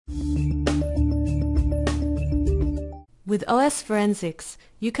With OS Forensics,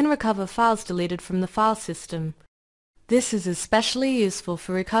 you can recover files deleted from the file system. This is especially useful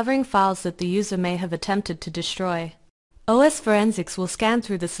for recovering files that the user may have attempted to destroy. OS Forensics will scan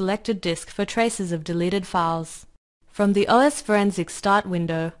through the selected disk for traces of deleted files. From the OS Forensics Start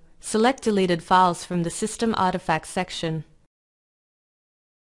window, select Deleted Files from the System Artifacts section.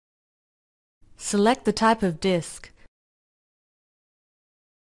 Select the type of disk.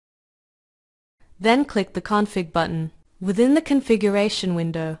 Then click the Config button. Within the configuration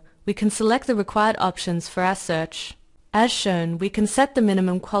window, we can select the required options for our search. As shown, we can set the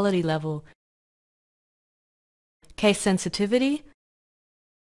minimum quality level, case sensitivity,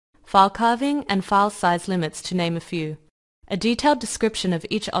 file carving, and file size limits, to name a few. A detailed description of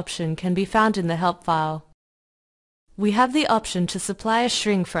each option can be found in the help file. We have the option to supply a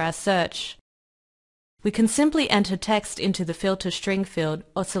string for our search. We can simply enter text into the filter string field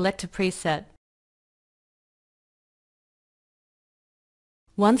or select a preset.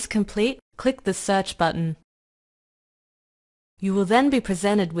 Once complete, click the Search button. You will then be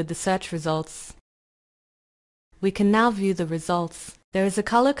presented with the search results. We can now view the results. There is a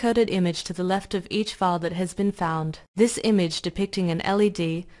color-coded image to the left of each file that has been found. This image, depicting an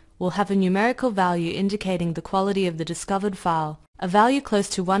LED, will have a numerical value indicating the quality of the discovered file. A value close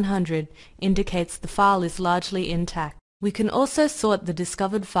to 100 indicates the file is largely intact. We can also sort the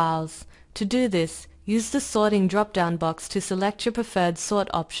discovered files. To do this, use the Sorting drop-down box to select your preferred sort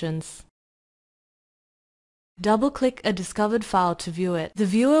options. Double-click a discovered file to view it. The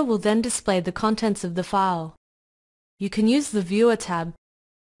viewer will then display the contents of the file. You can use the Viewer tab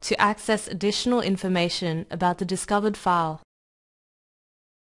to access additional information about the discovered file.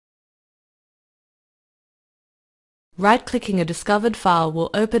 Right-clicking a discovered file will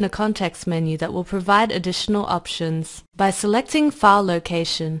open a context menu that will provide additional options. By selecting File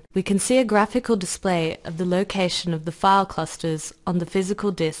Location, we can see a graphical display of the location of the file clusters on the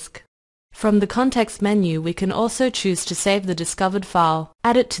physical disk. From the context menu, we can also choose to save the discovered file,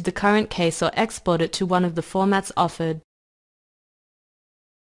 add it to the current case, or export it to one of the formats offered.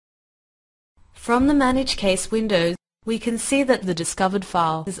 From the Manage Case window, we can see that the discovered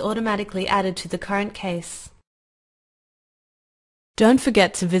file is automatically added to the current case. Don't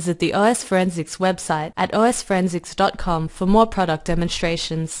forget to visit the OS Forensics website at osforensics.com for more product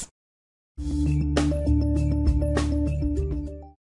demonstrations.